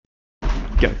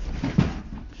Go.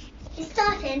 It's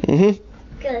starting?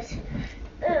 Mm-hmm. Good.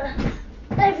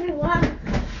 Everyone,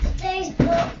 today's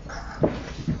book.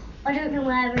 I don't know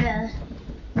where it is.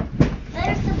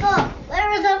 Where's the book?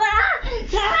 Where is the book?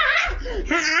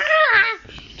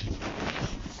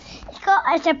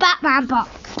 It's a Batman book.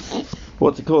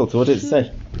 What's it called? What did it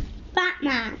say?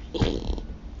 Batman.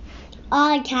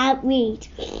 I can't read.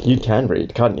 You can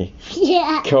read, can't you?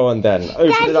 Yeah. Go on then. Open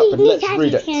it up and let's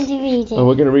read it. Going to read it. Oh,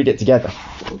 we're going to read it together.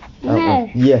 No.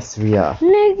 Yes, we are.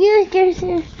 No, you're going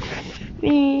to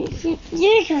read it.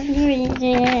 You're going to read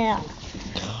it.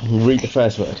 Read the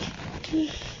first word.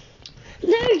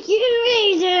 No, you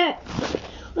read it.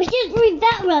 We just read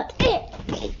that word.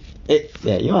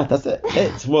 Yeah, you are, that's it.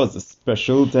 It was a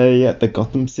special day at the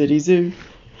Gotham City Zoo.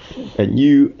 A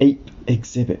new ape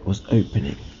exhibit was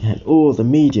opening, and all the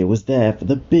media was there for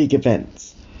the big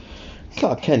event.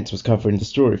 Clark Kent was covering the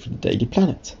story for the Daily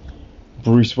Planet.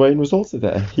 Bruce Wayne was also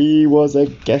there. He was a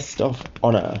guest of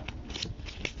honor.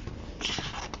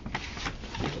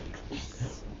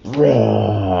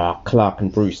 Roar! Clark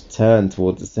and Bruce turned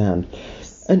towards the sound.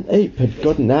 An ape had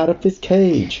gotten out of his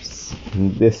cage.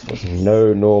 This was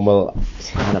no normal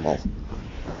animal.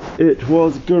 It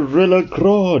was Gorilla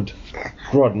Grodd.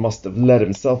 Grodd must have let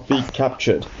himself be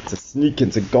captured to sneak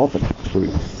into Gotham,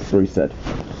 Bruce said.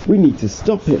 We need to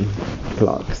stop him,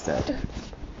 Clark said.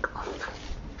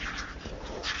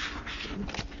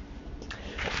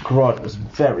 Grodd was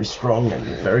very strong and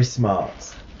very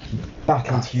smart. He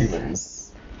battled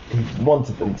humans. He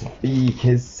wanted them to be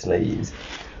his slaves.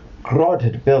 Grodd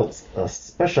had built a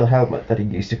special helmet that he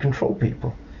used to control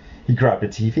people. He grabbed a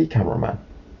TV cameraman.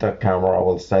 The camera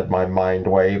will send my mind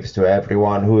waves to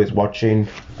everyone who is watching.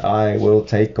 I will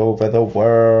take over the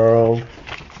world.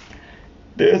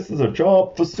 This is a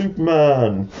job for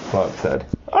Superman, Clark said.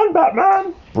 I'm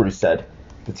Batman, Bruce said.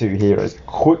 The two heroes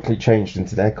quickly changed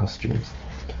into their costumes.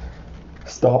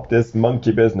 Stop this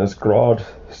monkey business, Grodd,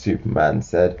 Superman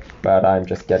said. But I'm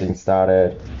just getting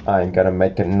started. I'm gonna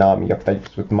make an army of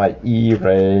apes with my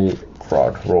E-ray,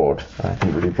 Grodd roared. I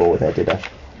didn't really roar there, did I?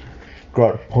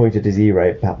 Grodd pointed his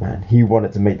E-ray at Batman. He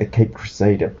wanted to make the Cape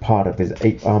Crusader part of his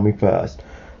ape army first.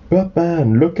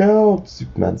 Batman, look out,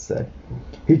 Superman said.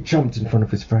 He jumped in front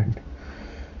of his friend.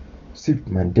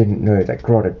 Superman didn't know that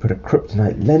Grodd had put a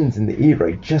kryptonite lens in the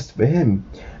E-ray just for him,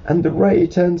 and the ray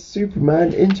turned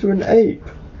Superman into an ape.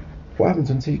 What happens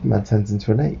when Superman turns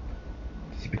into an ape?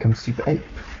 Does he become Super Ape?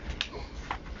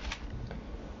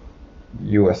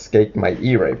 You escaped my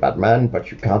E-ray, Batman,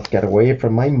 but you can't get away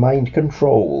from my mind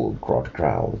control, Grodd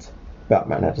growled.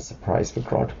 Batman had a surprise for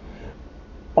Grodd.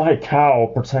 My cowl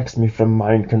protects me from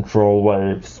mind control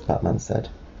waves, Batman said.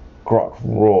 Grodd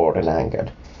roared and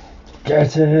angered.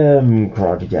 Get him,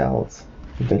 Grodd yelled.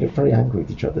 They look very angry with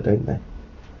each other, don't they?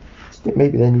 I think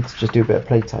maybe they need to just do a bit of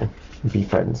playtime and be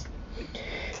friends.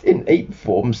 In ape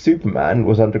form, Superman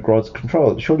was under Grodd's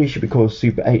control. Surely he should be called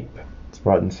Super Ape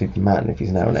rather than Superman if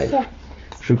he's now an ape. Yeah.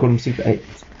 Should we call him Super Ape?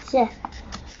 Yeah.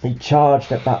 He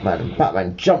charged at Batman, and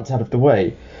Batman jumped out of the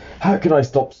way. How can I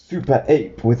stop Super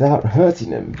Ape without hurting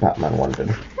him? Batman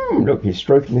wondered. Look, he's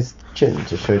stroking his chin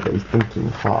to show that he's thinking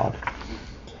hard.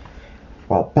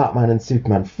 While Batman and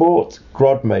Superman fought,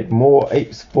 Grodd made more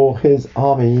apes for his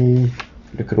army.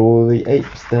 Look at all the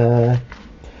apes there.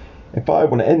 If I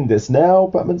want to end this now,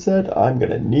 Batman said, I'm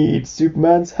going to need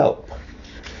Superman's help.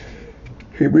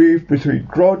 He moved between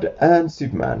Grodd and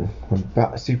Superman.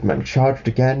 When Superman charged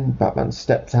again, Batman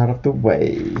stepped out of the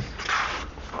way.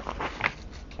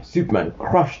 Superman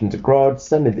crashed into Grodd,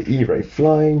 sending the E-ray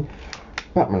flying.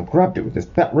 Batman grabbed it with his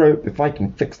bat rope. If I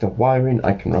can fix the wiring,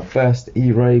 I can reverse the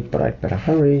E-ray, but I'd better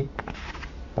hurry,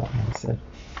 Batman said.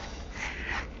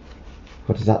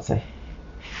 What does that say?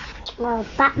 Well,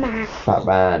 Batman.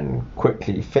 Batman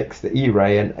quickly fixed the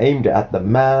E-ray and aimed it at the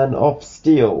Man of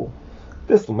Steel.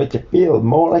 This'll make you feel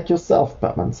more like yourself,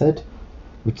 Batman said.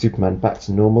 With Superman back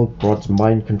to normal, Grodd's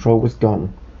mind control was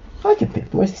gone. I can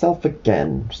pick myself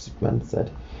again, Superman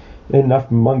said.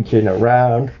 Enough monkeying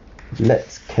around.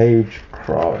 Let's cage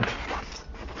Grodd.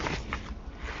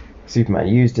 Superman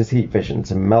used his heat vision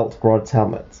to melt Grodd's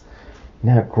helmet.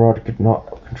 Now Grodd could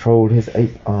not control his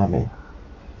ape army.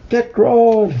 Get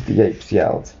Grodd! The apes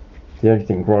yelled. The only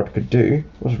thing Grodd could do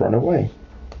was run away.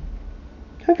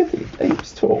 How could the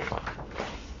apes talk?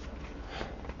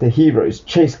 The heroes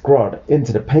chased Grodd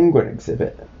into the penguin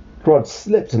exhibit. Grodd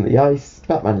slipped on the ice.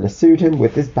 Batman lassoed him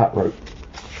with his bat rope.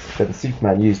 Then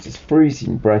Superman used his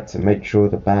freezing breath to make sure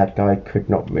the bad guy could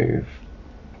not move.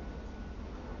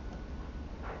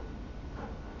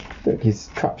 Look, he's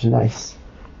trapped in ice.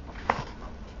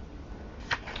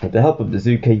 With the help of the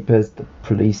zookeepers, the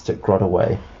police took Grodd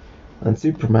away. and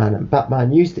Superman and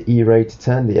Batman used the E-ray to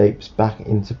turn the apes back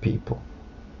into people.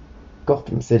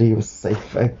 Gotham City was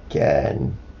safe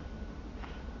again.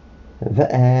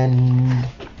 The end.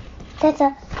 That's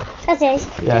it.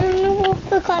 Yeah. You know what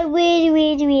book I really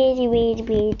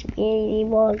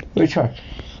want? Which one?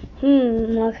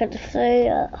 I could say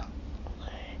it.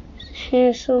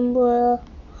 Here somewhere.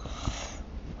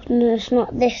 No, it's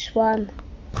not this one.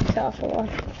 It's the other one.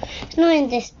 It's not in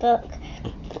this book.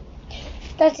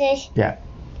 That is. Yeah.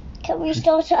 Can we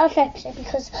start our episode?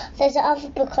 Because there's another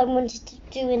book I wanted to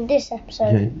do in this episode.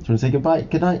 Okay. Do you want to say goodbye?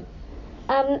 Good night.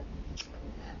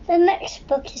 The next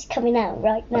book is coming out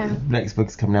right now. Next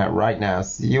book's coming out right now.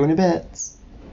 See you in a bit.